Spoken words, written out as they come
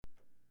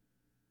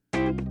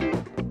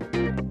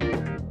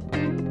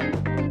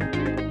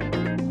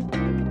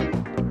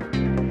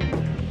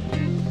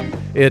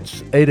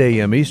It's 8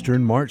 a.m.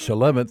 Eastern, March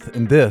 11th,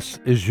 and this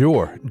is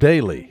your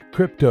daily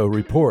crypto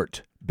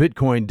report.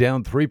 Bitcoin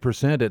down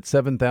 3% at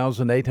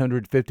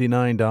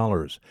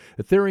 $7,859.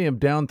 Ethereum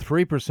down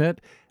 3%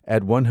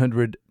 at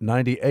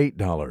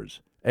 $198.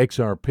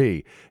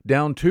 XRP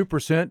down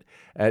 2%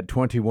 at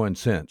 21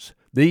 cents.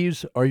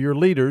 These are your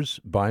leaders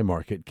by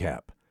market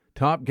cap.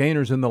 Top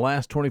gainers in the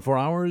last 24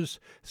 hours,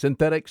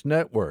 Synthetics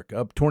Network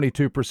up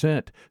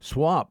 22%,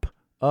 Swap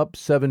up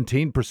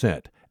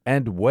 17%,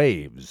 and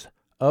Waves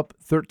up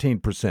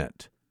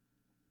 13%.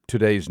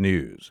 Today's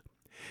news.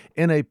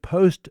 In a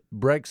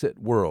post-Brexit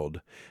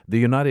world, the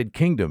United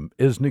Kingdom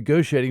is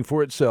negotiating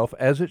for itself,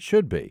 as it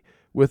should be,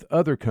 with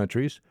other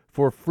countries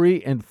for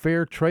free and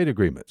fair trade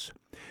agreements.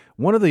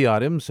 One of the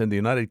items in the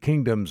United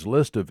Kingdom's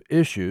list of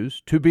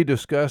issues to be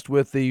discussed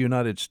with the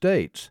United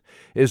States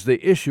is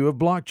the issue of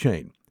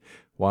blockchain.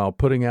 While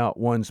putting out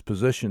one's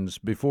positions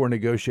before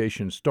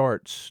negotiation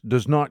starts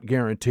does not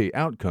guarantee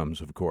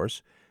outcomes, of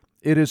course,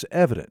 it is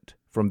evident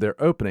from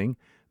their opening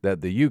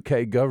that the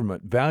UK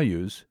government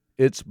values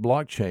its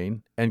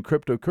blockchain and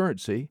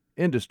cryptocurrency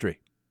industry.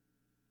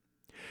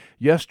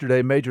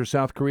 Yesterday, major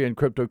South Korean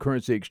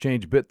cryptocurrency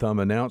exchange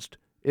Bithumb announced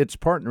it's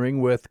partnering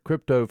with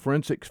crypto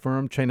forensics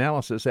firm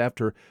Chainalysis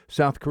after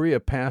South Korea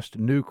passed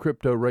new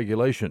crypto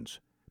regulations.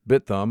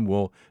 Bithumb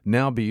will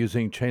now be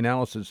using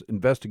Chainalysis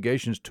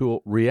investigations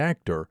tool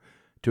Reactor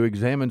to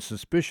examine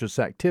suspicious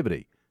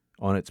activity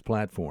on its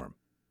platform.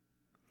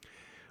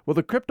 Well,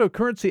 the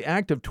Cryptocurrency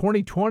Act of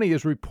 2020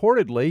 is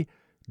reportedly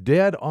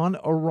dead on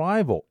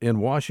arrival in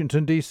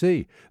Washington,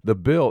 D.C. The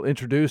bill,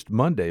 introduced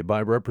Monday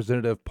by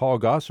Representative Paul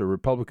Gosar,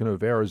 Republican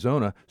of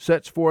Arizona,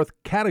 sets forth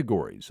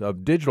categories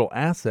of digital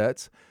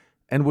assets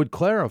and would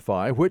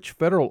clarify which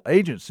federal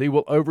agency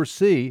will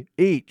oversee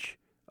each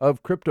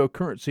of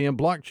cryptocurrency and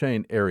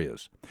blockchain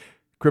areas.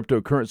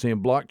 Cryptocurrency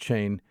and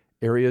blockchain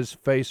areas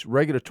face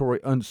regulatory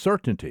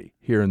uncertainty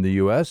here in the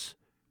U.S.,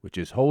 which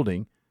is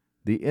holding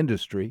the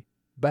industry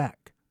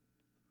back.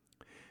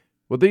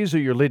 Well, these are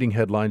your leading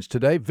headlines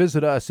today.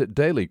 Visit us at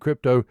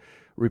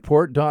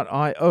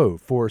dailycryptoreport.io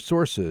for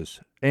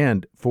sources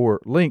and for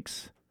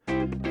links.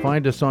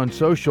 Find us on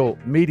social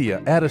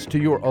media. Add us to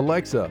your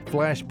Alexa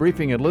flash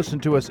briefing and listen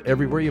to us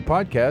everywhere you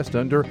podcast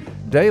under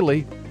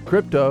Daily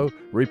Crypto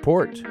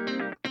Report.